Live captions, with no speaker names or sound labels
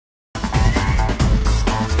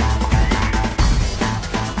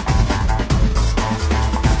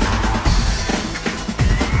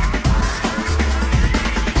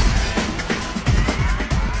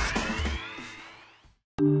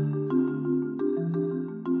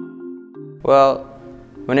Well,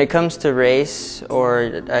 when it comes to race,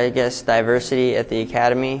 or I guess diversity at the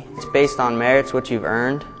academy, it's based on merits, what you've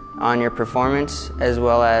earned on your performance, as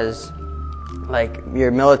well as like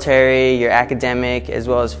your military, your academic, as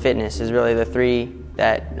well as fitness is really the three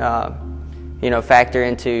that factor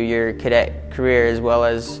into your cadet career as well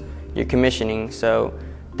as your commissioning. So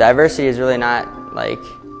diversity is really not like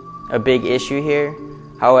a big issue here.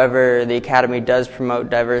 However, the academy does promote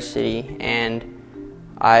diversity, and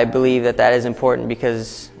I believe that that is important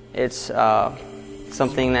because it's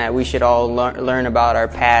something that we should all learn about our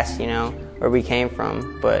past, where we came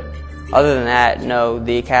from. But other than that, no,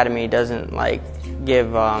 the academy doesn't like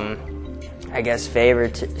give, I guess,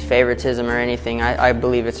 favoritism or anything. I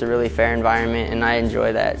believe it's a really fair environment, and I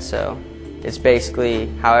enjoy that. So it's basically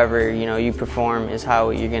however you perform is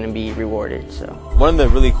how you're going to be rewarded. So one of the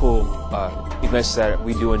really cool events that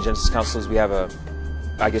we do in Genesis Council is we have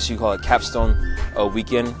I guess you call it capstone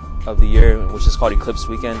weekend of the year, which is called Eclipse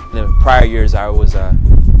Weekend. In the prior years, I went to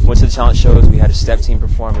the talent shows. We had a step team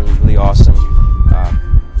perform. It was really awesome.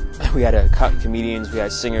 We had comedians, we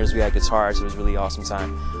had singers, we had guitarists. It was a really awesome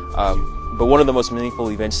time. But one of the most meaningful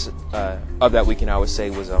events of that weekend, I would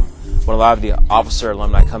say, was when a lot of the officer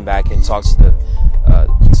alumni come back and talk to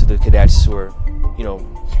the cadets who are,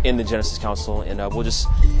 in the Genesis Council, and we'll just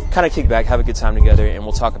kind of kick back, have a good time together, and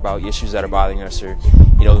we'll talk about issues that are bothering us, or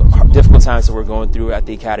difficult times that we're going through at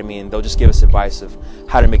the academy, and they'll just give us advice of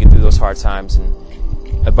how to make it through those hard times,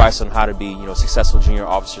 and advice on how to be successful junior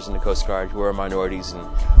officers in the Coast Guard who are minorities and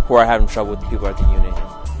who are having trouble with the people at the unit.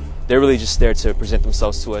 And they're really just there to present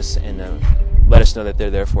themselves to us and let us know that they're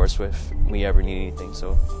there for us if we ever need anything.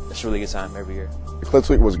 So it's a really good time every year. Eclipse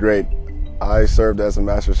Week was great. I served as a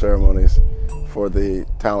master of ceremonies for the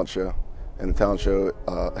talent show, and the talent show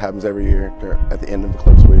happens every year at the end of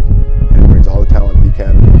Eclipse Week, and it brings all the talent to the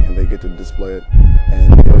academy, and they get to display it.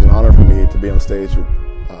 And it was an honor for me to be on stage with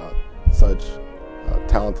such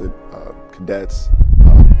talented cadets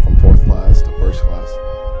from 4th class to 1st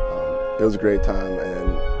class. It was a great time,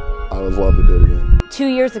 and I would love to do it again. 2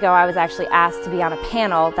 years ago, I was actually asked to be on a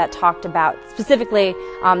panel that talked about, specifically,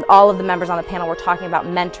 all of the members on the panel were talking about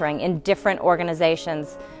mentoring in different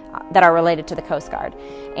organizations that are related to the Coast Guard.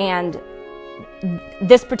 And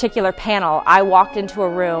this particular panel, I walked into a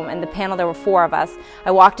room, and the panel, there were 4 of us.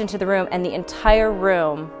 I walked into the room, and the entire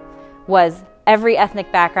room was every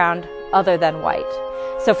ethnic background other than white.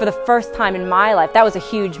 So for the first time in my life, that was a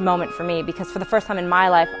huge moment for me, because for the first time in my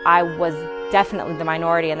life, I was definitely the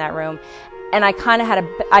minority in that room. And I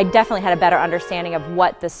definitely had a better understanding of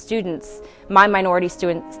what the students, my minority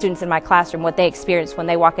students in my classroom, what they experience when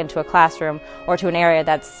they walk into a classroom or to an area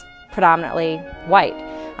that's predominantly white.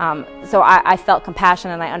 So I felt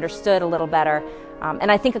compassion, and I understood a little better.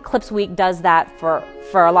 And I think Eclipse Week does that for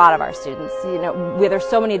a lot of our students. There's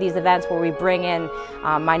so many of these events where we bring in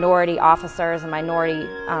minority officers and minority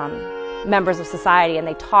members of society, and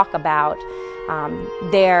they talk about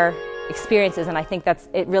their experiences, and I think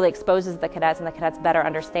it really exposes the cadets, and the cadets better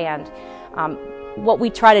understand what we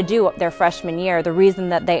try to do their freshman year. The reason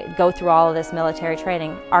that they go through all of this military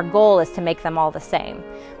training, our goal is to make them all the same.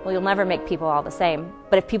 Well, you'll never make people all the same,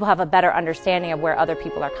 but if people have a better understanding of where other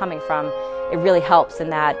people are coming from, it really helps in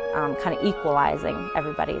that kind of equalizing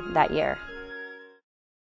everybody that year.